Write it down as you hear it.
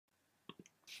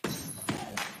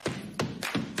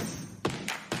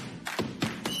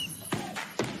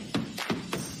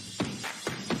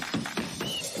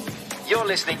You're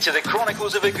listening to the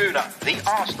Chronicles of a Gooner, the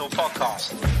Arsenal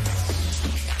podcast.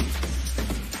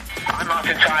 I'm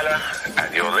Martin Tyler,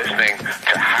 and you're listening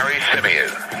to Harry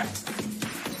Symeou.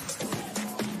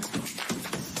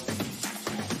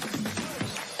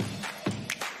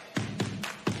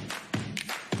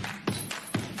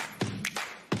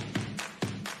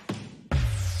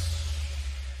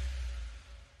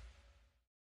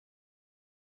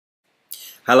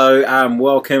 Hello and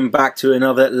welcome back to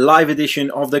another live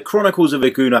edition of the Chronicles of a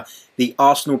Gooner, the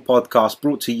Arsenal podcast,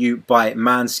 brought to you by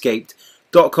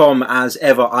Manscaped.com. As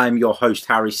ever, I'm your host,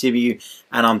 Harry Symeou,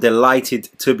 and I'm delighted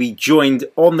to be joined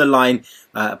on the line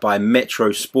by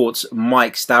Metro Sports'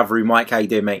 Mike Stavrou. Mike, how you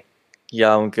doing, mate?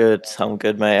 Yeah, I'm good,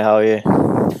 mate. How are you?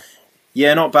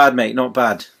 Yeah, not bad, mate. Not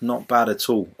bad at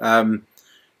all.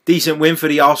 Decent win for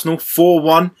the Arsenal,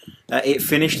 4-1. It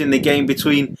finished in the game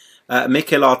between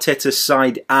Mikel Arteta's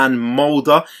side and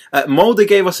Molde. Molde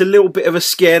gave us a little bit of a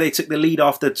scare. They took the lead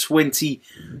after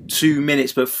 22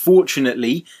 minutes, but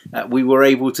fortunately we were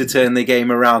able to turn the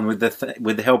game around with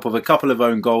the help of a couple of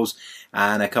own goals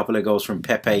and a couple of goals from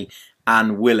Pepe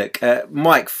and Willock.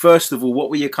 Mike, first of all, what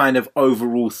were your kind of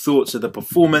overall thoughts of the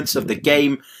performance of the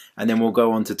game? And then we'll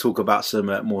go on to talk about some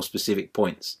more specific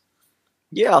points.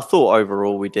 Yeah, I thought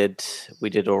overall we did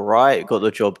all right. Got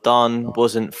the job done.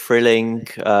 Wasn't thrilling,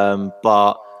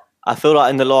 but I feel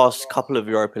like in the last couple of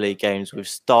Europa League games, you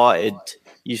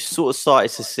sort of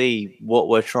started to see what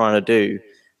we're trying to do,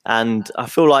 and I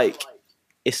feel like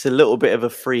it's a little bit of a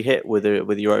free hit with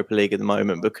Europa League at the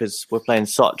moment because we're playing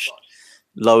such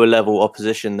lower level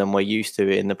opposition than we're used to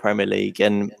in the Premier League,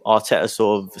 and Arteta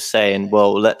sort of saying,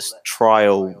 "Well, let's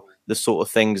trial the sort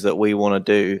of things that we want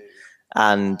to do."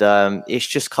 And it's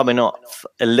just coming off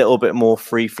a little bit more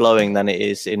free flowing than it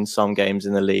is in some games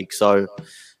in the league. So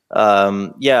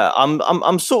yeah,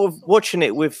 I'm sort of watching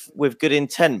it with good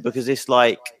intent because it's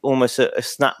like almost a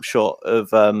snapshot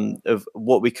of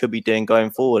what we could be doing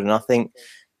going forward. And I think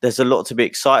there's a lot to be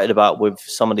excited about with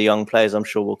some of the young players. I'm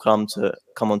sure will come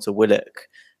onto Willock,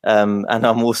 and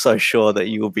I'm also sure that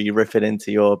you will be ripping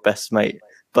into your best mate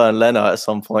Bernd Leno at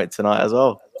some point tonight as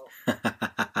well.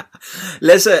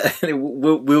 Let's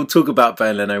we'll talk about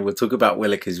Bernd Leno. We'll talk about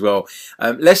Willock as well.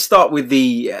 Let's start with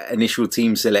the initial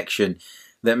team selection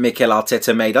that Mikel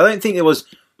Arteta made. I don't think there was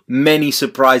many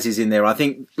surprises in there. I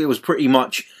think it was pretty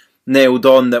much nailed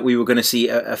on that we were going to see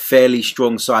a fairly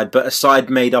strong side, but a side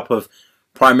made up of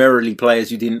primarily players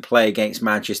who didn't play against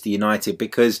Manchester United,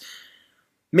 because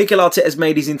Mikel Arteta has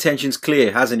made his intentions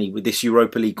clear, hasn't he, with this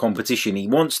Europa League competition. He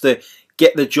wants to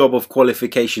get the job of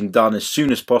qualification done as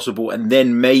soon as possible, and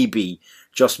then maybe,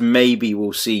 just maybe,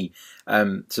 we'll see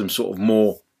some sort of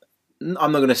more,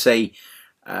 I'm not going to say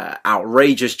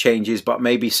outrageous changes, but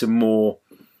maybe some more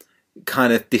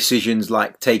kind of decisions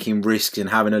like taking risks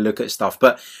and having a look at stuff.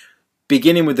 But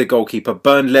beginning with the goalkeeper,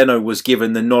 Bernd Leno was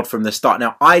given the nod from the start.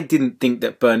 Now, I didn't think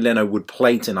that Bernd Leno would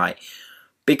play tonight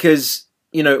because,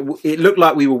 you know, it looked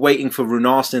like we were waiting for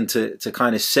Runarsson to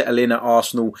kind of settle in at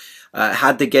Arsenal.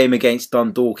 Had the game against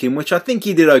Dundalk, in which I think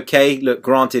he did okay. Look,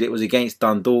 granted, it was against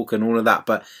Dundalk and all of that,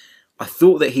 but I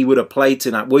thought that he would have played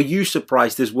tonight. Were you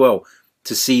surprised as well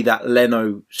to see that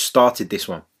Leno started this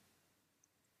one?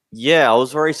 Yeah, I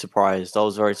was very surprised. I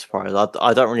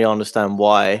don't really understand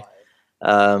why.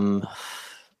 You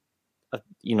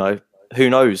know, who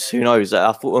knows?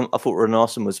 I thought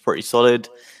Runarsson was pretty solid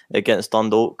against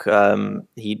Dundalk.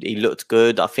 He looked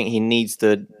good. I think he needs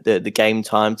the game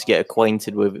time to get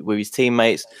acquainted with his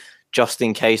teammates, just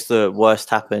in case the worst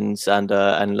happens and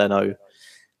Leno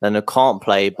can't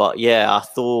play. But yeah, I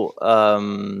thought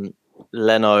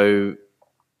Leno,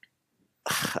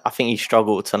 I think he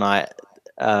struggled tonight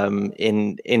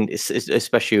in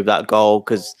especially with that goal,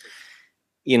 because,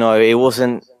 you know, it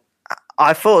wasn't.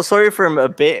 I felt sorry for him a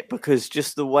bit because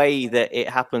just the way that it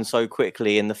happened so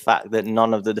quickly, and the fact that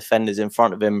none of the defenders in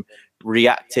front of him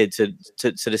reacted to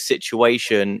the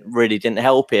situation really didn't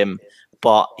help him.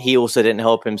 But he also didn't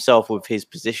help himself with his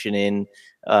positioning,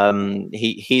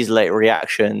 his late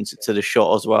reactions to the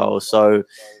shot as well. So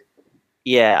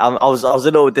yeah, I was a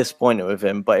little disappointed with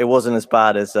him, but it wasn't as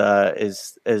bad as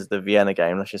the Vienna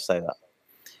game. Let's just say that.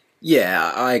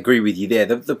 Yeah, I agree with you there.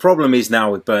 The problem is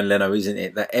now with Bernd Leno, isn't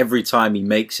it, that every time he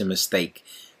makes a mistake,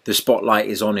 the spotlight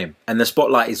is on him. And the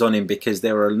spotlight is on him because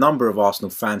there are a number of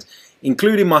Arsenal fans,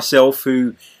 including myself,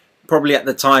 who probably at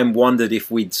the time wondered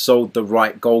if we'd sold the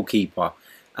right goalkeeper.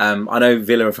 I know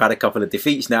Villa have had a couple of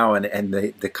defeats now, and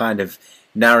the kind of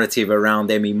narrative around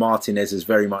Emi Martinez has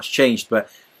very much changed. But,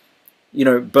 you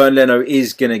know, Bernd Leno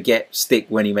is going to get stick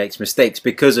when he makes mistakes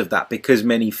because of that, because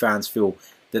many fans feel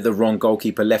that the wrong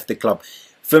goalkeeper left the club.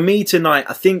 For me tonight,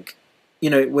 I think, you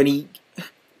know, when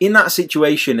in that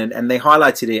situation, and they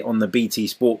highlighted it on the BT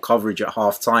Sport coverage at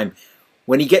half-time,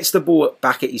 when he gets the ball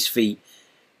back at his feet,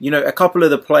 you know, a couple of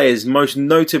the players, most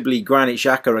notably Granit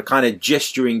Xhaka, are kind of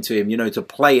gesturing to him, you know, to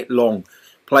play it long,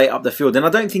 play it up the field. And I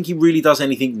don't think he really does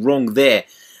anything wrong there.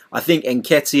 I think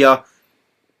Nketiah,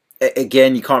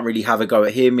 again, you can't really have a go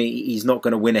at him. He's not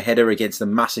going to win a header against a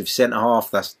massive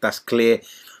centre-half. That's clear.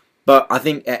 But I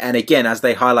think, and again, as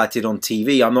they highlighted on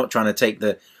TV, I'm not trying to take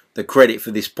the credit for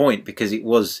this point, because it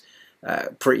was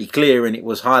pretty clear, and it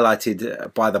was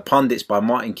highlighted by the pundits, by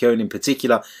Martin Keown in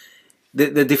particular.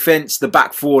 The defence, the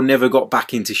back four, never got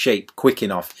back into shape quick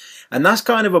enough. And that's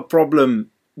kind of a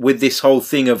problem with this whole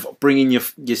thing of bringing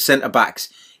your centre-backs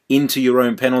into your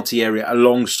own penalty area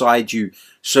alongside you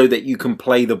so that you can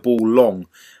play the ball long,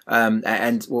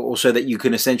 and so that you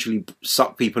can essentially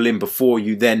suck people in before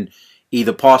you then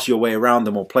either pass your way around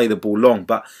them or play the ball long.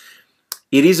 But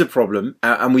it is a problem,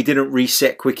 and we didn't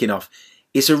reset quick enough.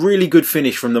 It's a really good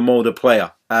finish from the Molde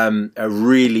player, a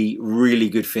really, really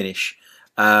good finish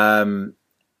from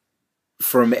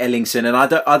Ellingson, and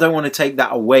I don't want to take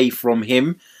that away from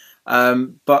him.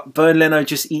 But Bernd Leno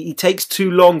just he takes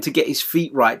too long to get his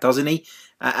feet right, doesn't he?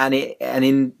 And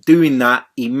in doing that,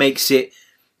 he makes it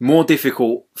more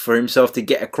difficult for himself to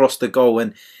get across the goal.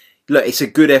 And look, it's a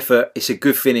good effort, it's a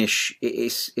good finish,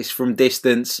 it's from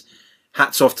distance.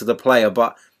 Hats off to the player,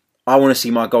 but I want to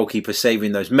see my goalkeeper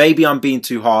saving those. Maybe I'm being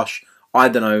too harsh, I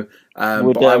don't know,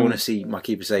 but I want to see my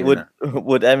keeper saving that.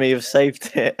 Would Emmy have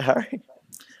saved it, Harry?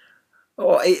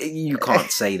 Oh, you can't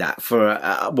say that for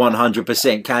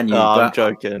 100%, can you? No, I'm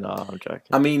joking. No, I'm joking.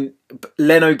 I mean,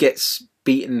 Leno gets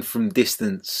beaten from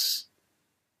distance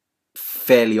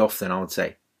fairly often, I would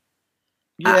say.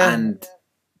 Yeah. And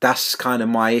that's kind of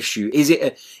my issue. Is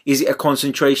it a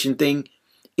concentration thing?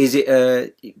 Is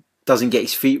it doesn't get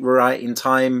his feet right in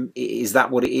time? Is that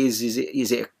what it is?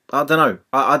 Is it? I don't know.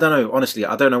 I don't know. Honestly,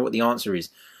 I don't know what the answer is.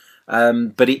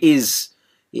 But it is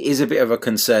a bit of a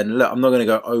concern. Look, I'm not going to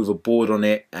go overboard on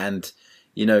it. And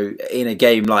you know, in a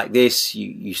game like this,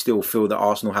 you still feel that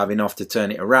Arsenal have enough to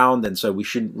turn it around, and so we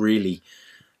shouldn't really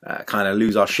kind of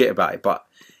lose our shit about it. But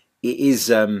it is,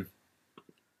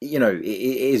 you know, it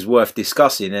is worth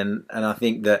discussing, and I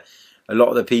think that a lot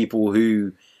of the people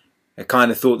who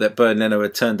kind of thought that Bernd Leno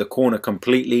had turned the corner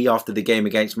completely after the game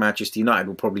against Manchester United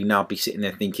will probably now be sitting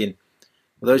there thinking,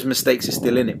 well, those mistakes are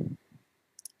still in him.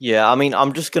 Yeah, I mean,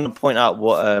 I'm just going to point out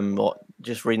what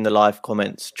just reading the live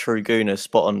comments, True Gooner,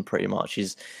 spot on pretty much.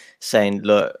 He's saying,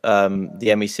 look,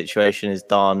 the Emmy situation is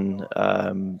done.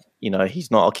 You know, he's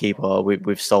not a keeper.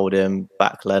 We've sold him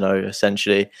back, Leno,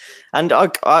 essentially. And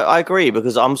I agree,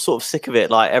 because I'm sort of sick of it.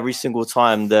 Like, every single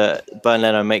time that Bernd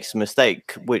Leno makes a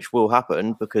mistake, which will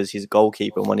happen because he's a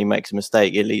goalkeeper, and when he makes a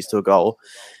mistake, it leads to a goal.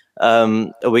 Are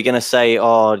we going to say,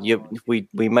 oh, we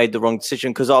made the wrong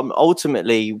decision? Because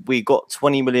ultimately, we got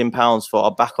 £20 million for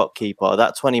our backup keeper.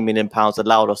 That £20 million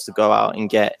allowed us to go out and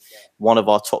get one of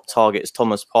our top targets,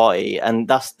 Thomas Partey, and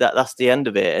that's the end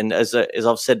of it. And as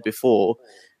I've said before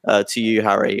to you,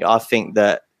 Harry, I think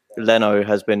that Leno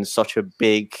has been such a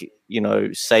big, you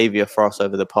know, saviour for us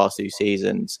over the past 2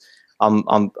 seasons. I'm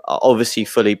obviously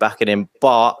fully backing him,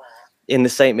 but in the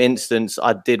same instance,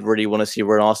 I did really want to see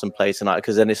Renarsson play tonight,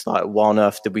 because then it's like, why on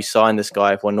earth did we sign this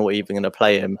guy if we're not even going to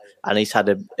play him? And he's had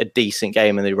a decent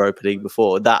game in the Europa League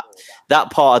before. That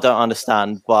part I don't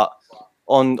understand. But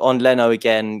on Leno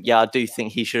again, yeah, I do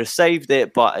think he should have saved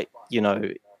it. But, you know,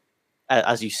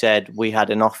 as you said, we had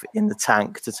enough in the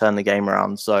tank to turn the game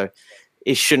around. So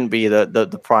it shouldn't be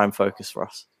the prime focus for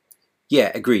us.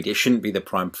 Yeah, agreed. It shouldn't be the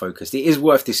prime focus. It is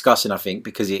worth discussing, I think,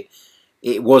 because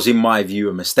it was, in my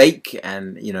view, a mistake,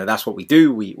 and you know that's what we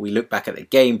do. We look back at the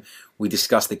game, we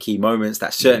discuss the key moments.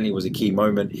 That certainly was a key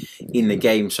moment in the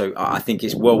game, so I think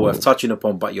it's well worth touching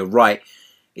upon. But you're right,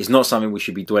 it's not something we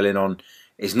should be dwelling on.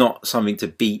 It's not something to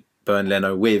beat Bernd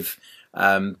Leno with,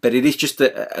 but it is just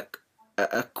a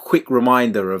quick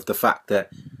reminder of the fact that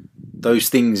those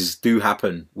things do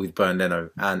happen with Bernd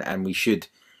Leno, and we should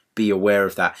be aware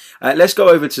of that. Let's go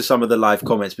over to some of the live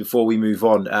comments before we move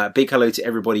on. Big hello to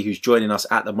everybody who's joining us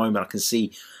at the moment. I can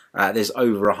see there's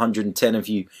over 110 of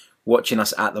you watching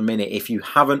us at the minute. If you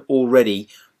haven't already,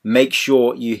 make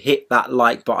sure you hit that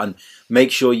like button.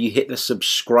 Make sure you hit the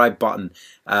subscribe button.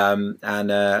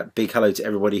 And big hello to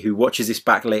everybody who watches this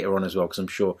back later on as well, because I'm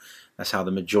sure that's how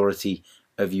the majority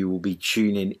of you will be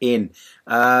tuning in.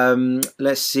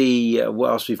 Let's see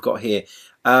what else we've got here.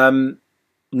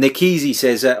 Nikizi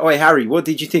says, "Oi Harry, what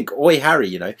did you think?" Oi Harry,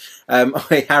 you know.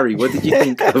 Oi Harry, what did you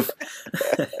think of?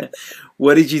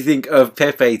 What did you think of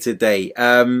Pepe today?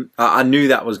 I knew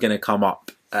that was going to come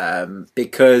up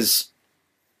because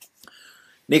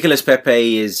Nicolas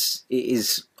Pepe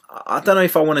is I don't know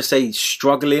if I want to say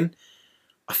struggling.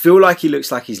 I feel like he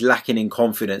looks like he's lacking in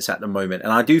confidence at the moment.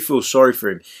 And I do feel sorry for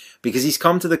him because he's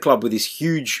come to the club with this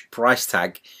huge price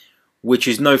tag, which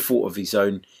is no fault of his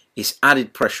own. It's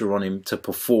added pressure on him to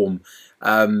perform.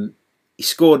 He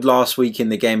scored last week in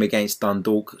the game against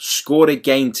Dundalk, scored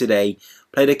again today,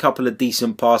 played a couple of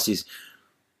decent passes.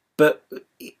 But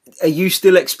are you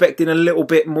still expecting a little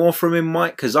bit more from him,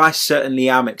 Mike? Because I certainly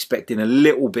am expecting a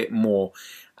little bit more.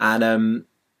 And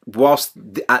whilst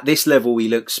at this level he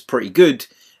looks pretty good,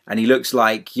 and he looks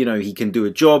like, you know, he can do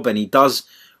a job, and he does,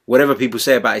 whatever people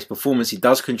say about his performance, he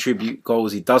does contribute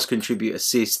goals, he does contribute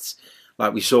assists,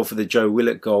 like we saw for the Joe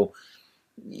Willock goal.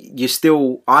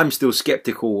 I'm still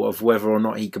sceptical of whether or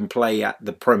not he can play at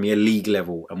the Premier League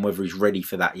level and whether he's ready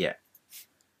for that yet.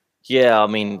 Yeah, I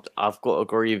mean, I've got to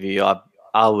agree with you.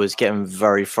 I was getting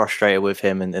very frustrated with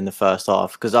him in the first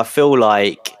half because I feel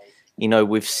like, you know,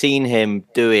 we've seen him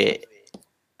do it,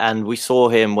 and we saw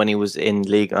him when he was in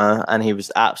Ligue 1, and he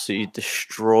was absolutely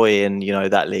destroying, you know,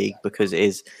 that league because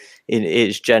it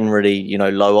is generally, you know,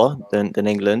 lower than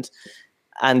England.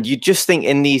 And you just think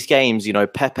in these games, you know,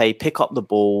 Pepe, pick up the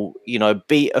ball, you know,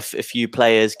 beat a few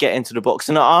players, get into the box.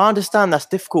 And I understand that's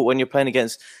difficult when you're playing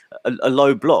against a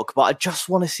low block, but I just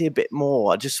want to see a bit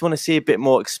more. I just want to see a bit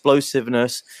more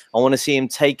explosiveness. I want to see him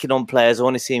taking on players. I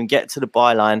want to see him get to the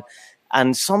byline.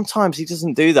 And sometimes he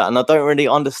doesn't do that. And I don't really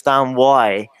understand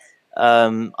why.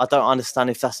 I don't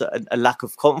understand if that's a lack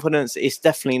of confidence. It's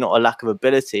definitely not a lack of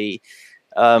ability.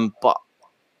 But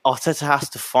Arteta has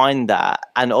to find that.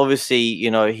 And obviously,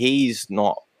 you know, he's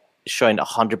not showing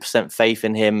 100% faith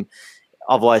in him.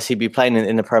 Otherwise, he'd be playing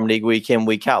in the Premier League week in,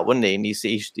 week out, wouldn't he? And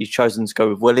he's chosen to go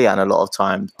with Willian a lot of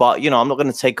times. But, you know, I'm not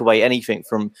going to take away anything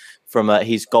from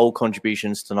his goal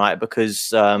contributions tonight because,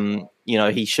 you know,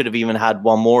 he should have even had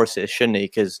one more assist, shouldn't he?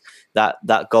 Because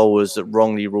that goal was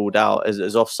wrongly ruled out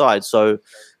as offside. So,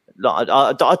 I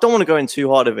don't want to go in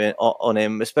too hard on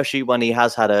him, especially when he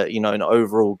has had an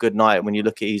overall good night. When you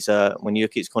look at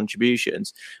his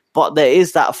contributions, but there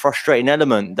is that frustrating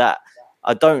element that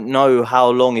I don't know how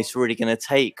long it's really going to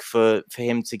take for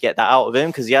him to get that out of him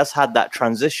because he has had that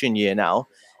transition year now.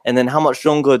 And then how much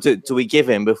longer do we give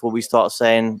him before we start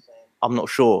saying, I'm not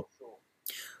sure?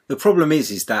 The problem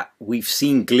is that we've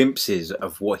seen glimpses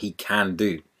of what he can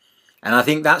do, and I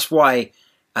think that's why,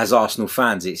 as Arsenal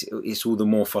fans, it's all the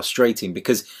more frustrating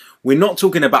because we're not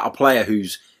talking about a player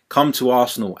who's come to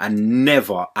Arsenal and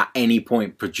never at any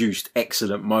point produced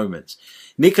excellent moments.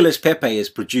 Nicolas Pepe has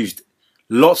produced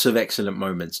lots of excellent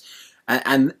moments.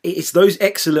 And it's those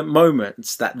excellent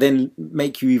moments that then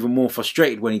make you even more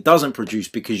frustrated when he doesn't produce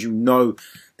because you know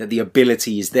that the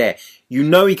ability is there. You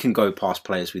know he can go past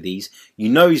players with ease. You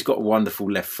know he's got a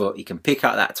wonderful left foot. He can pick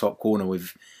out that top corner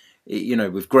with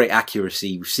great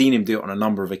accuracy. We've seen him do it on a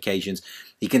number of occasions.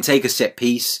 He can take a set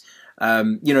piece.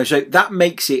 So that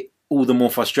makes it all the more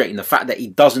frustrating. The fact that he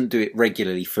doesn't do it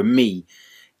regularly, for me,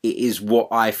 it is what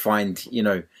I find,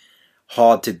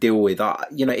 hard to deal with.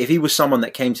 If he was someone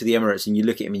that came to the Emirates and you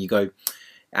look at him and you go,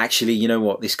 actually, you know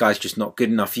what, this guy's just not good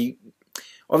enough.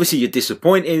 Obviously you're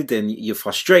disappointed and you're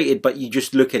frustrated, but you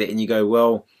just look at it and you go,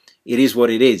 well, it is what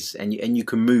it is, and you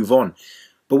can move on.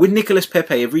 But with Nicolas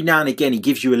Pepe, every now and again, he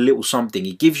gives you a little something.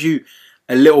 He gives you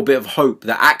a little bit of hope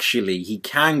that actually he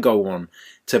can go on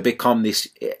to become this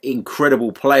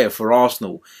incredible player for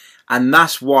Arsenal. And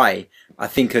that's why I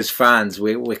think as fans,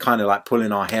 we're kind of like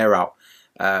pulling our hair out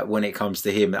when it comes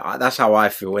to him. That's how I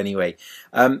feel anyway.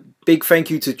 Big thank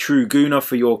you to True Gooner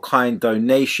for your kind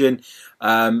donation.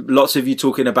 Lots of you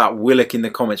talking about Willock in the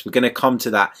comments. We're going to come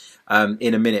to that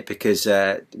in a minute because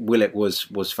Willock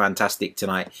was fantastic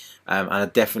tonight, and I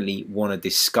definitely want to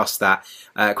discuss that.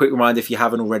 Quick reminder, if you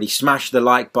haven't already, smash the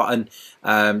like button,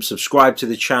 subscribe to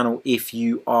the channel if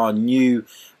you are new.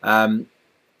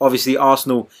 Obviously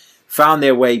Arsenal found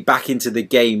their way back into the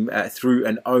game through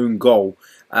an own goal.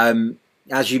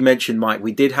 As you mentioned, Mike,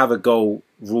 we did have a goal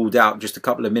ruled out just a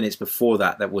couple of minutes before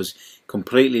that was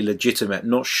completely legitimate.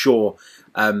 Not sure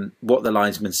what the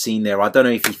linesman's seen there. I don't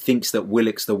know if he thinks that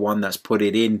Willock's the one that's put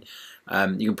it in.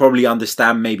 You can probably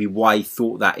understand maybe why he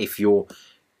thought that if you're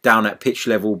down at pitch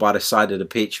level by the side of the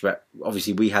pitch, but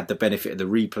obviously we had the benefit of the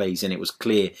replays and it was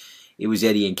clear it was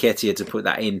Eddie Nketiah to put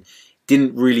that in.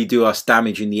 Didn't really do us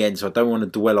damage in the end, so I don't want to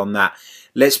dwell on that.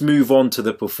 Let's move on to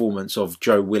the performance of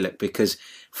Joe Willock, because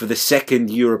for the second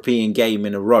European game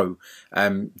in a row,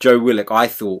 Joe Willock, I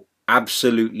thought,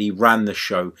 absolutely ran the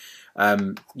show.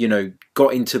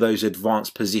 Got into those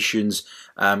advanced positions,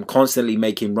 constantly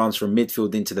making runs from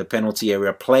midfield into the penalty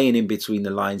area, playing in between the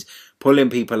lines, pulling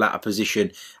people out of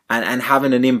position, and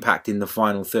having an impact in the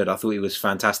final third. I thought he was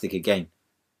fantastic again.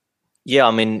 Yeah,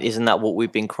 I mean, isn't that what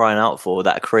we've been crying out for?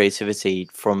 That creativity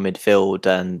from midfield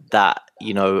and that,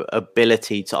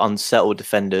 ability to unsettle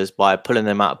defenders by pulling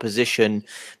them out of position.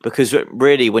 Because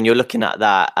really, when you're looking at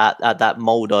that, at that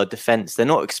Molde defence, they're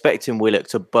not expecting Willock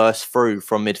to burst through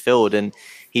from midfield. And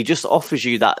he just offers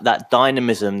you that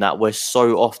dynamism that we're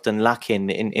so often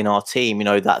lacking in our team.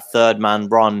 That third man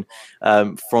run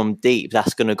from deep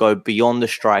that's going to go beyond the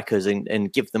strikers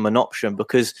and give them an option.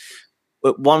 Because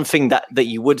but one thing that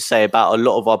you would say about a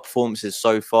lot of our performances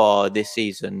so far this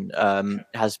season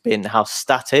has been how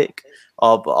static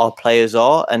our players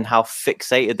are and how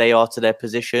fixated they are to their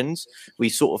positions. We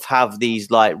sort of have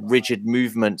these like rigid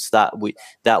movements that we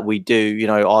do.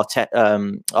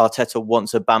 Arteta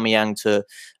wants Aubameyang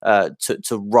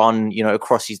to run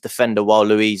across his defender while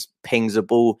Luis pings a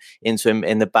ball into him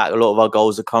in the back. A lot of our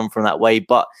goals have come from that way,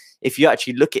 but if you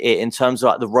actually look at it in terms of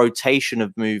like the rotation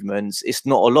of movements, it's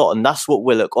not a lot. And that's what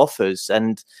Willock offers.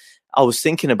 And I was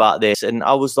thinking about this and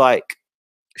I was like,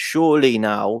 surely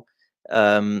now,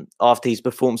 after his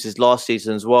performances last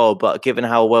season as well, but given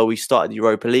how well we started the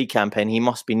Europa League campaign, he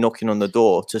must be knocking on the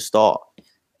door to start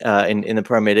in the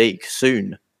Premier League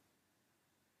soon.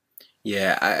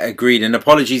 Yeah, I agreed. And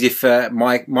apologies if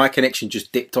my connection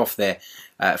just dipped off there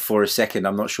for a second.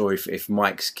 I'm not sure if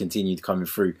Mike's continued coming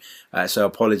through. So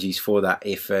apologies for that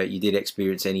if you did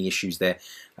experience any issues there.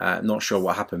 Not sure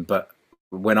what happened, but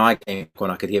when I came on,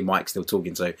 I could hear Mike still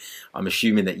talking. So I'm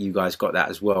assuming that you guys got that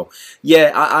as well.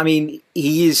 Yeah, I mean,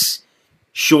 he is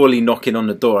surely knocking on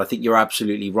the door. I think you're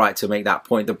absolutely right to make that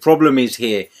point. The problem is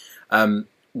here,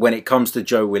 when it comes to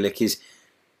Joe Willock, is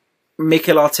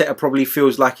Mikel Arteta probably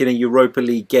feels like in a Europa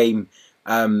League game,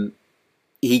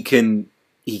 he can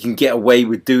get away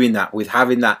with doing that, with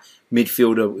having that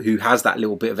midfielder who has that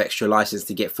little bit of extra license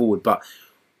to get forward. But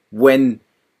when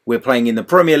we're playing in the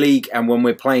Premier League and when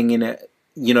we're playing in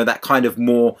that kind of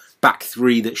more back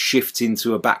three that shifts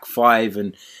into a back five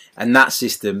and that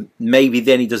system, maybe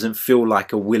then he doesn't feel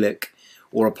like a Willock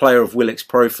or a player of Willock's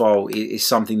profile is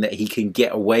something that he can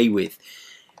get away with.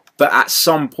 But at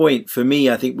some point, for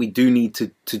me, I think we do need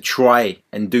to try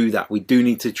and do that. We do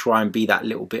need to try and be that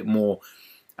little bit more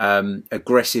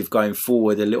aggressive going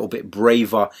forward, a little bit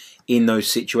braver in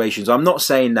those situations. I'm not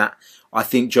saying that I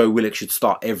think Joe Willock should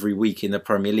start every week in the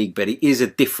Premier League, but it is a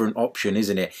different option,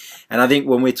 isn't it? And I think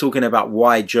when we're talking about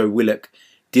why Joe Willock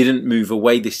didn't move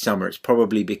away this summer, it's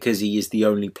probably because he is the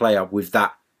only player with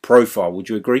that profile. Would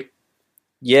you agree?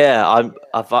 Yeah,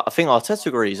 I think Arteta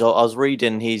agrees. I was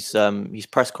reading his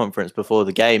press conference before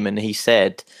the game, and he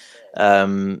said,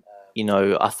 I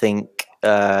think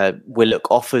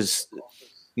Willock offers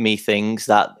me things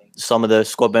that some of the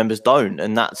squad members don't,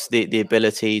 and that's the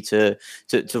ability to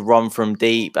run from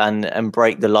deep and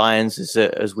break the lines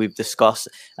as we've discussed.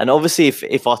 And obviously,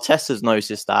 if Arteta's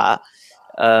noticed that,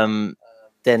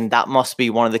 then that must be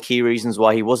one of the key reasons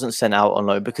why he wasn't sent out on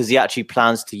loan, because he actually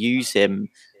plans to use him,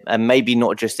 and maybe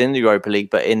not just in the Europa League,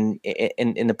 but in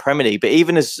the Premier League, but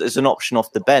even as an option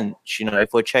off the bench.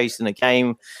 If we're chasing a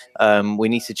game, we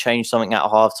need to change something at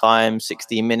half time,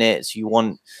 60 minutes, you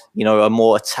want, a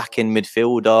more attacking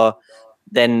midfielder,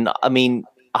 then, I mean,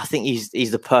 I think he's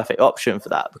the perfect option for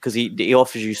that, because he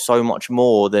offers you so much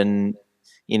more than,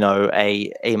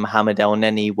 a Mohamed El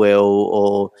Neni will,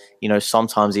 or,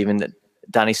 sometimes even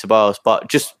Danny Ceballos. But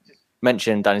just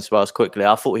mention Danny Ceballos quickly,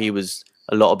 I thought he was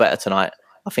a lot better tonight.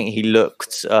 I think he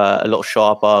looked a lot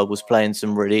sharper, was playing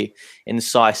some really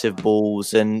incisive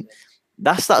balls. And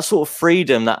that's that sort of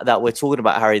freedom that we're talking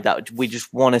about, Harry, that we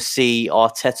just want to see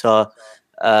Arteta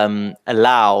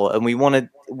allow. And we want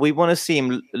to see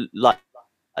him like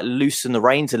loosen the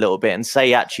reins a little bit and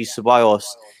say, actually, Ceballos,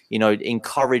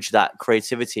 encourage that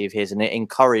creativity of his and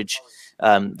encourage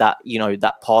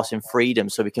that passing freedom,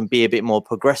 so we can be a bit more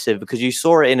progressive. Because you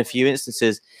saw it in a few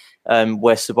instances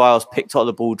where Ceballos picked up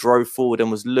the ball, drove forward, and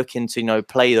was looking to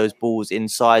play those balls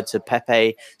inside to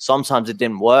Pepe. Sometimes it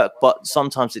didn't work, but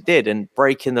sometimes it did. And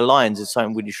breaking the lines is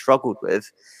something we struggled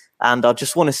with. And I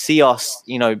just want to see us,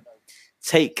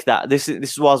 take that. This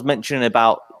is what I was mentioning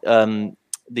about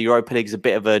the Europa League is a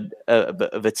bit of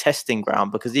a testing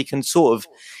ground, because he can sort of,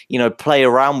 play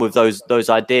around with those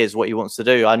ideas, what he wants to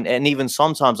do. And even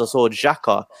sometimes I saw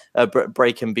Xhaka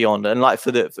breaking beyond, and like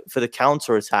for the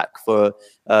counter attack for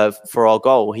our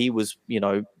goal, he was,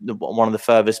 one of the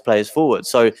furthest players forward.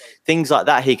 So things like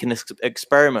that he can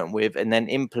experiment with and then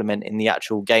implement in the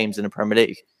actual games in the Premier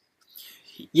League.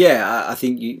 Yeah, I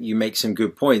think you make some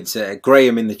good points.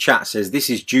 Graham in the chat says, this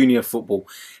is junior football.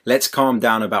 Let's calm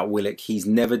down about Willock. He's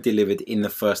never delivered in the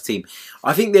first team.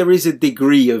 I think there is a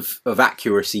degree of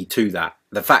accuracy to that.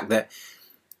 The fact that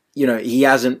he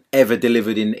hasn't ever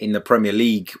delivered in the Premier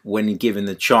League when given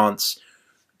the chance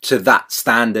to that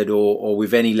standard or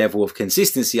with any level of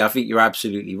consistency. I think you're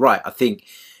absolutely right. I think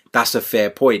that's a fair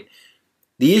point.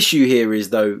 The issue here is,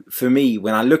 though, for me,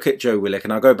 when I look at Joe Willock,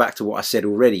 and I go back to what I said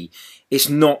already, it's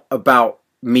not about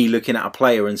me looking at a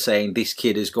player and saying this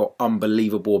kid has got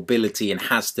unbelievable ability and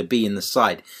has to be in the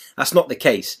side. That's not the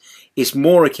case. It's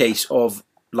more a case of,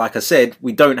 like I said,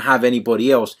 we don't have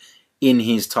anybody else in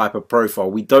his type of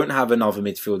profile. We don't have another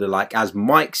midfielder like, as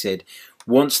Mike said,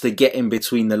 wants to get in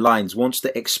between the lines, wants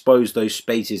to expose those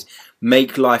spaces,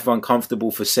 make life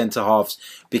uncomfortable for centre-halves,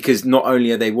 because not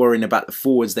only are they worrying about the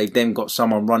forwards, they've then got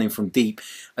someone running from deep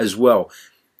as well.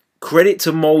 Credit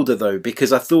to Molde, though,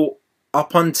 because I thought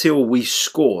up until we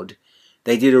scored,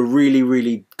 they did a really,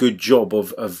 really good job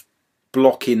of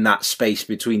blocking that space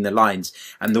between the lines.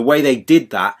 And the way they did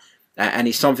that, and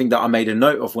it's something that I made a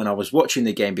note of when I was watching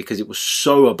the game because it was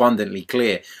so abundantly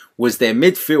clear, was their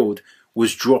midfield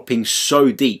was dropping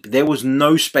so deep. There was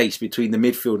no space between the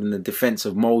midfield and the defence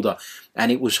of Molde,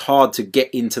 and it was hard to get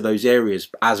into those areas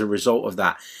as a result of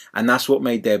that. And that's what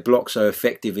made their block so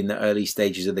effective in the early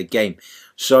stages of the game.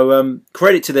 So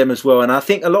credit to them as well. And I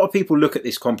think a lot of people look at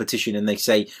this competition and they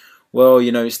say, well,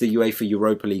 it's the UEFA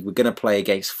Europa League. We're going to play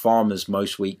against farmers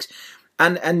most weeks.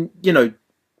 And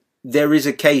there is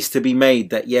a case to be made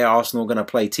that, yeah, Arsenal are going to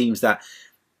play teams that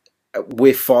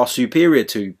we're far superior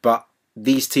to, but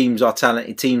these teams are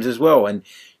talented teams as well, and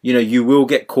you will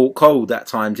get caught cold at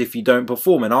times if you don't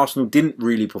perform, and Arsenal didn't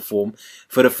really perform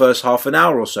for the first half an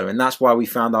hour or so, and that's why we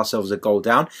found ourselves a goal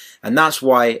down, and that's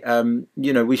why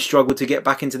we struggled to get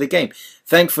back into the game.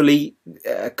 Thankfully,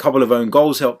 a couple of own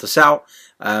goals helped us out.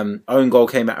 Own goal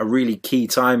came at a really key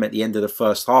time at the end of the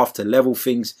first half to level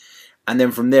things, and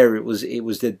then from there it was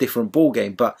a different ball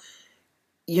game. But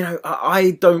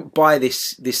I don't buy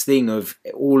this thing of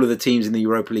all of the teams in the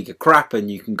Europa League are crap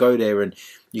and you can go there and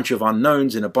a bunch of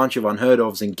unknowns and a bunch of unheard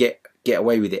ofs and get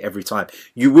away with it every time.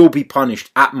 You will be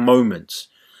punished at moments.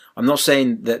 I'm not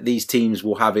saying that these teams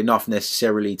will have enough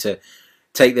necessarily to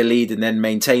take the lead and then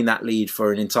maintain that lead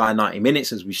for an entire 90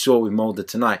 minutes, as we saw with Molde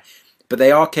tonight. But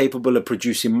they are capable of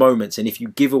producing moments, and if you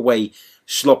give away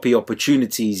sloppy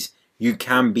opportunities, you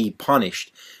can be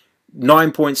punished.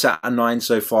 9 points out of 9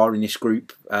 so far in this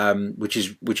group, which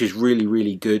is really,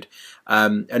 really good.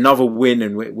 Another win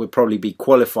and we'll probably be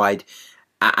qualified.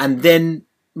 And then,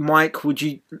 Mike, would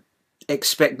you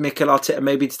expect Mikel Arteta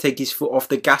maybe to take his foot off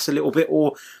the gas a little bit?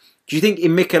 Or do you think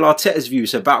in Mikel Arteta's view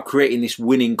it's about creating this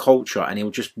winning culture and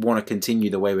he'll just want to continue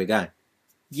the way we're going?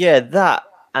 Yeah, that.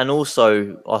 And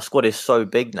also our squad is so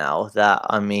big now that,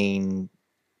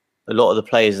 a lot of the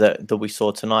players that we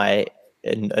saw tonight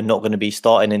are not going to be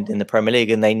starting in the Premier League,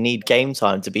 and they need game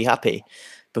time to be happy,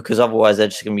 because otherwise they're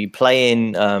just going to be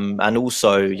playing. And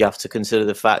also you have to consider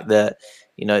the fact that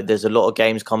there's a lot of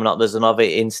games coming up. There's another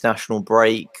international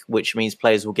break, which means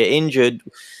players will get injured.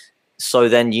 So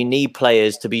then you need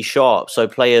players to be sharp. So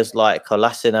players like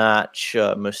Kolasinac,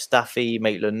 Mustafi,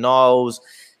 Maitland-Niles,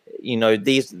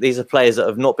 these are players that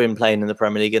have not been playing in the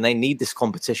Premier League, and they need this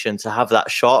competition to have that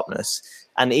sharpness.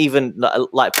 And even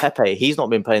like Pepe, he's not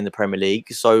been playing in the Premier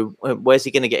League, so where's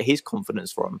he going to get his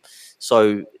confidence from?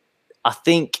 So I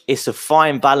think it's a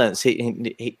fine balance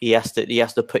he has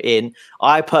to put in.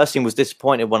 I personally was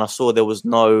disappointed when I saw there was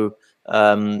no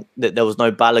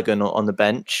Balogun on the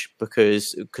bench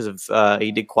because of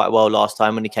he did quite well last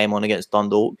time when he came on against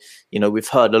Dundalk. We've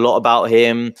heard a lot about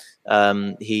him.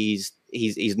 He's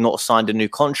not signed a new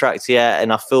contract yet,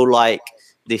 and I feel like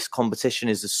this competition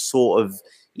is a sort of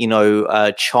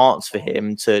chance for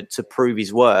him to prove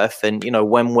his worth. And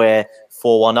when we're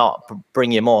 4-1 up, bring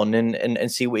him on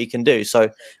and see what he can do. So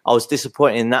I was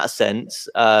disappointed in that sense.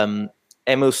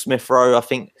 Emil Smith-Rowe, I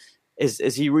think,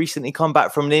 has he recently come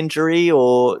back from an injury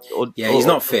or he's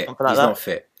not fit. He's not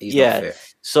fit.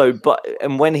 So,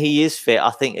 and when he is fit,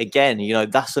 I think again,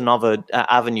 that's another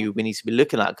avenue we need to be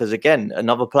looking at, because again,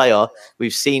 another player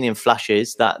we've seen in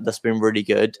flashes that's been really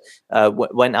good.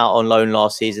 Went out on loan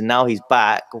last season. Now he's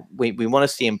back. We want to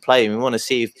see him play. We want to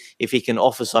see if he can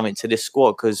offer something to this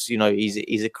squad, because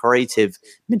he's a creative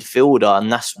midfielder,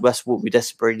 and that's what we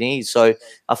desperately need. So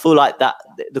I feel like that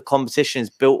the competition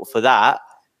is built for that.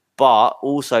 But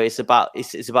also, it's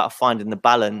about finding the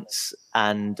balance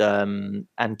and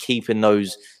keeping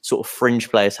those sort of fringe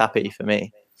players happy for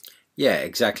me. Yeah,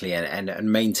 exactly,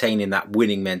 and maintaining that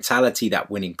winning mentality,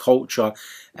 that winning culture,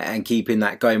 and keeping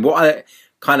that going. What I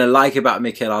kind of like about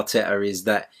Mikel Arteta is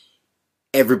that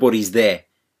everybody's there,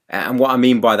 and what I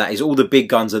mean by that is all the big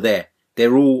guns are there.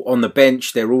 They're all on the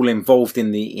bench. They're all involved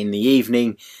in the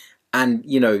evening, and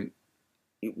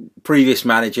pretty previous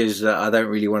managers, I don't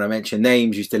really want to mention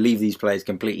names, used to leave these players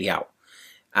completely out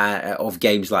of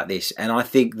games like this. And I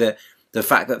think that the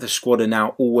fact that the squad are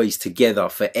now always together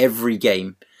for every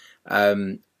game,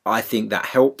 I think that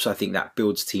helps. I think that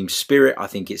builds team spirit. I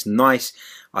think it's nice.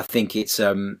 I think it's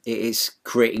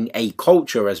creating a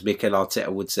culture, as Mikel Arteta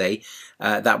would say,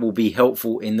 that will be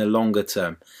helpful in the longer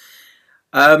term.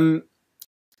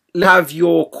 Have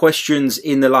your questions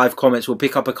in the live comments. We'll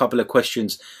pick up a couple of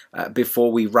questions before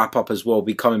we wrap up as well. We'll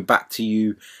be coming back to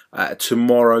you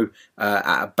tomorrow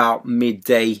at about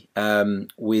midday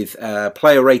with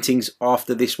player ratings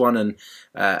after this one and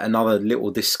another little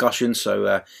discussion.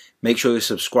 So make sure you're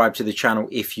subscribed to the channel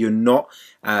if you're not,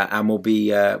 and we'll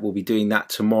be doing that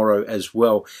tomorrow as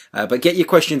well. But get your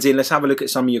questions in. Let's have a look at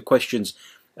some of your questions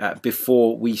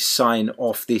before we sign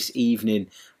off this evening.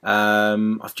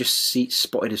 I've just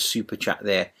spotted a super chat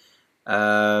there.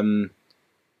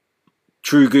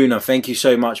 True Gooner, thank you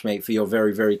so much, mate, for your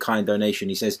very, very kind donation.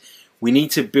 He says, we need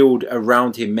to build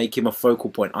around him, make him a focal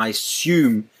point. I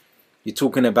assume you're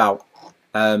talking about,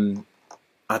 I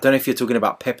don't know if you're talking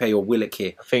about Pepe or Willock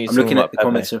here. I think I'm looking at the Pepe.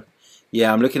 comments.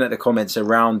 Yeah, I'm looking at the comments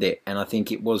around it, and I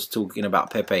think it was talking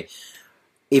about Pepe.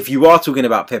 If you are talking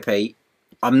about Pepe,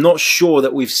 I'm not sure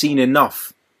that we've seen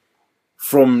enough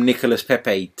from Nicolas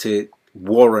Pepe to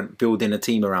warrant building a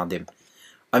team around him.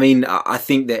 I mean, I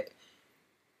think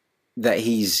that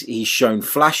he's shown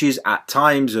flashes at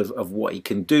times of what he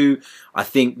can do. I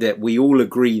think that we all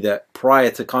agree that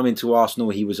prior to coming to Arsenal,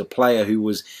 he was a player who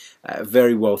was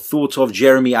very well thought of.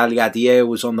 Jeremy Aliadier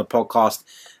was on the podcast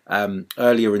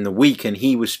earlier in the week, and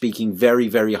he was speaking very,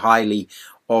 very highly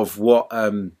of what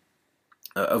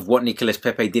Nicolas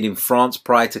Pepe did in France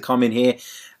prior to coming here.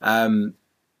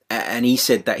 And he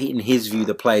said that in his view,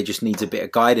 the player just needs a bit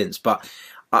of guidance. But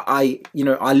I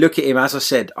look at him, as I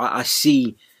said, I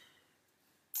see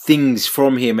things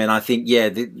from him, and I think, yeah,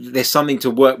 there's something to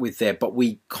work with there. But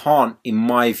we can't, in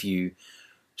my view,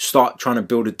 start trying to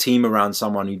build a team around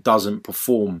someone who doesn't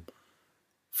perform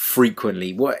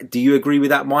frequently. What do you agree with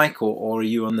that, Mike, or are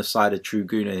you on the side of True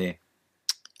Gooner here?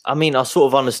 I mean, I sort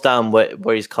of understand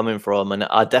where he's coming from, and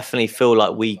I definitely feel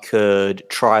like we could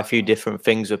try a few different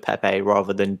things with Pepe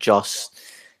rather than just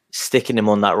sticking him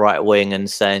on that right wing and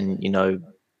saying,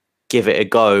 give it a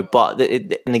go. But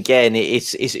and again,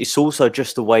 it's also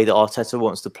just the way that Arteta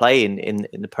wants to play in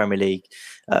the Premier League.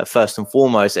 First and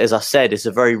foremost, as I said, it's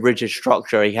a very rigid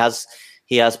structure. He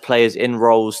has players in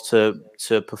roles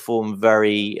to perform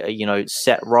very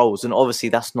set roles, and obviously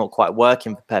that's not quite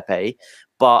working for Pepe.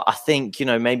 But I think,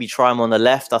 maybe try him on the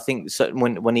left. I think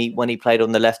when he played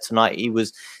on the left tonight, he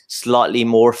was slightly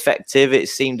more effective. It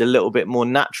seemed a little bit more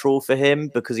natural for him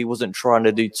because he wasn't trying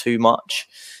to do too much.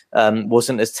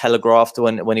 Wasn't as telegraphed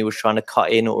when he was trying to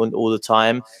cut in all the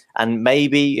time. And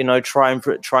maybe, trying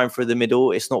through the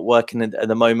middle. It's not working at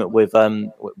the moment with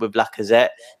Lacazette.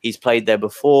 He's played there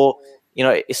before.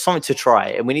 It's something to try,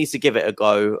 and we need to give it a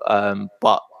go.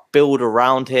 But build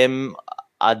around him,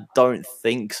 I don't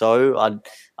think so.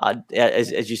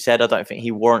 As you said, I don't think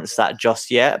he warrants that just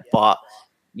yet. But,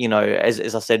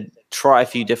 as I said, try a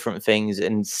few different things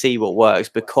and see what works,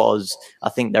 because I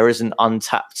think there is an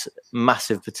untapped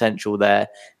massive potential there.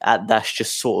 That's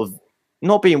just sort of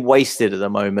not being wasted at the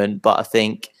moment, but I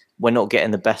think we're not getting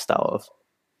the best out of.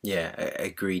 Yeah,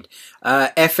 agreed.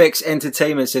 FX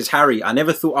Entertainment says, Harry, I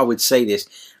never thought I would say this.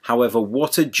 However,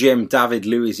 what a gem David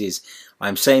Luiz is.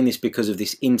 I'm saying this because of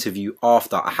this interview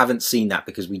after. I haven't seen that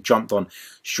because we jumped on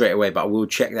straight away, but I will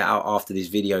check that out after this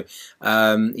video.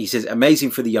 He says, amazing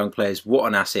for the young players. What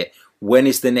an asset. When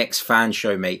is the next fan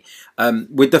show, mate?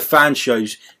 With the fan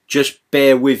shows, just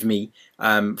bear with me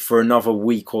for another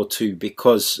week or two,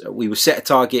 because we will set a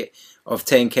target of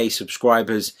 10k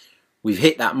subscribers. We've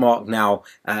hit that mark now,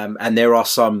 and there are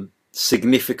some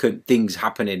significant things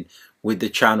happening with the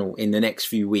channel in the next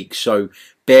few weeks. So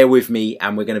bear with me,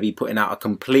 and we're going to be putting out a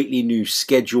completely new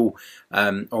schedule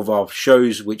of our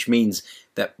shows, which means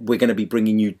that we're going to be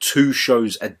bringing you 2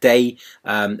 shows a day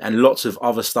and lots of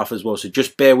other stuff as well. So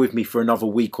just bear with me for another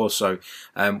week or so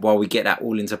while we get that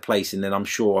all into place, and then I'm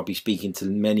sure I'll be speaking to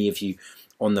many of you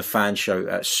on the fan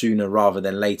show sooner rather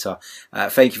than later.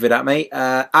 Thank you for that, mate.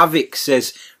 Avik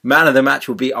says, man of the match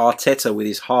will be Arteta with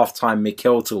his halftime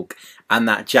Mikel talk and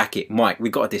that jacket. Mike,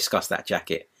 we've got to discuss that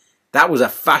jacket. That was a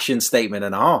fashion statement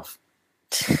and a half.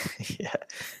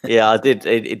 yeah, I did.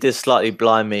 It did slightly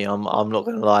blind me. I'm not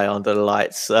going to lie, under the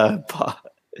lights. But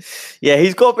yeah,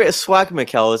 he's got a bit of swag,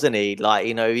 Mikel, hasn't he? Like,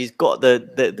 he's got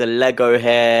the Lego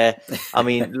hair. I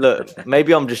mean, look,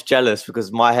 maybe I'm just jealous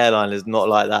because my hairline is not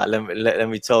like that. Let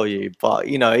me tell you. But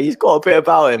he's got a bit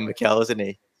about him, Mikel, hasn't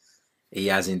he? He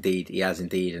has indeed. He has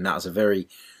indeed. And that was a very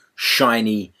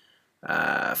shiny,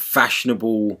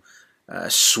 fashionable,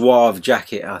 suave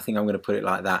jacket. I think I'm going to put it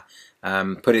like that.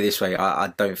 Put it this way,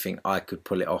 I don't think I could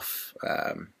pull it off.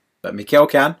 But Mikel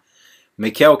can.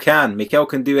 Mikel can. Mikel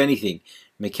can do anything.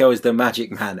 Mikel is the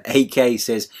magic man. AK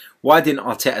says, why didn't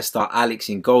Arteta start Alex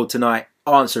in goal tonight?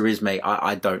 Answer is, mate,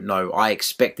 I don't know. I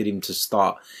expected him to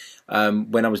start.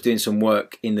 When I was doing some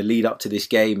work in the lead up to this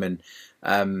game and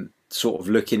sort of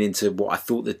looking into what I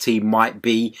thought the team might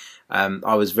be,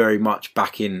 I was very much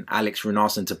backing Alex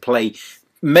Runarsson to play,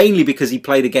 mainly because he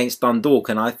played against Dundalk,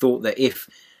 and I thought that if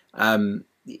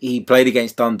he played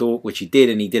against Dundalk, which he did,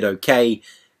 and he did okay,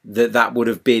 that would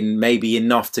have been maybe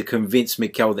enough to convince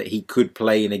Mikel that he could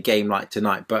play in a game like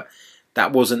tonight, but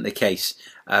that wasn't the case.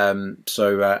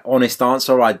 So honest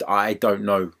answer, I don't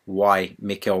know why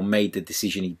Mikel made the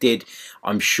decision he did.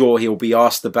 I'm sure he'll be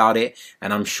asked about it,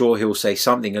 and I'm sure he'll say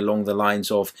something along the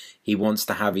lines of he wants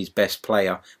to have his best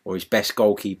player or his best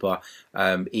goalkeeper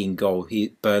in goal.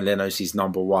 Bernd Leno's his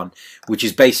number one, which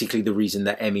is basically the reason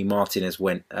that Emi Martinez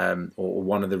went, or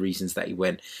one of the reasons that he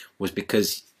went, was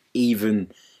because even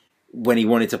when he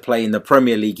wanted to play in the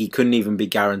Premier League, he couldn't even be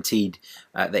guaranteed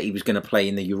that he was going to play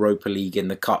in the Europa League and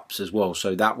the Cups as well.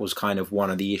 So that was kind of one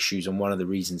of the issues and one of the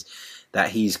reasons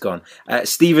that he's gone.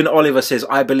 Stephen Oliver says,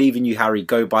 I believe in you, Harry.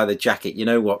 Go buy the jacket. You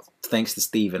know what? Thanks to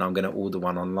Stephen, I'm going to order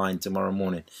one online tomorrow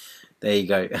morning. There you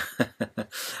go.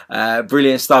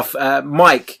 Brilliant stuff.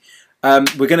 Mike, we're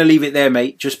going to leave it there,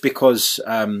 mate, just because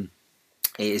it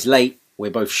is late.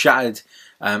 We're both shattered.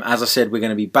 As I said, we're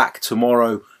going to be back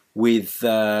tomorrow with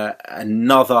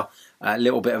another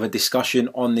little bit of a discussion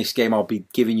on this game. I'll be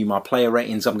giving you my player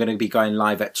ratings. I'm going to be going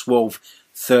live at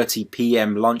 12:30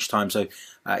 p.m. lunchtime, so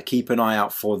keep an eye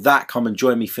out for that. Come and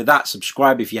join me for that.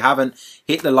 Subscribe if you haven't.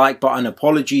 Hit the like button.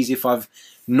 Apologies if I've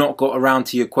not got around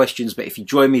to your questions, but if you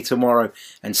join me tomorrow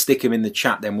and stick them in the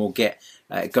chat, then we'll get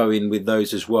going with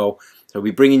those as well. So I'll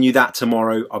be bringing you that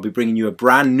tomorrow. I'll be bringing you a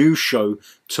brand new show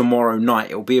tomorrow night.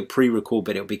 It'll be a pre-record,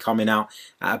 but it'll be coming out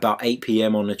at about 8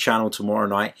 p.m. on the channel tomorrow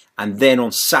night. And then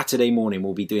on Saturday morning,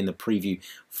 we'll be doing the preview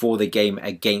for the game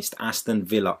against Aston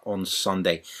Villa on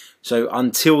Sunday. So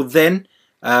until then,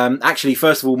 actually,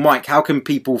 first of all, Mike, how can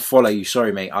people follow you?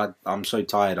 Sorry, mate, I'm so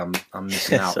tired. I'm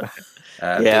missing out bits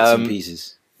and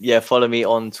pieces. Yeah, follow me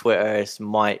on Twitter. It's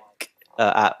Mike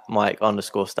at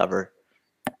Mike_Stavrou.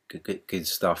 Good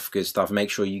stuff. Good stuff. Make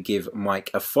sure you give Mike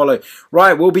a follow.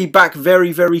 Right, we'll be back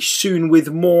very, very soon with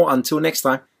more. Until next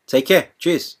time, take care.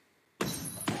 Cheers.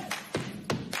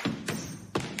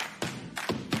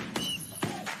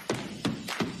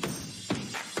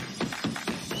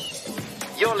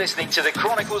 You're listening to the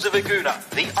Chronicles of a Gooner,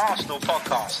 the Arsenal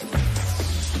podcast.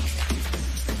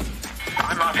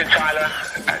 I'm Martin Tyler,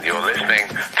 and you're listening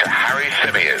to Harry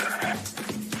Symeou.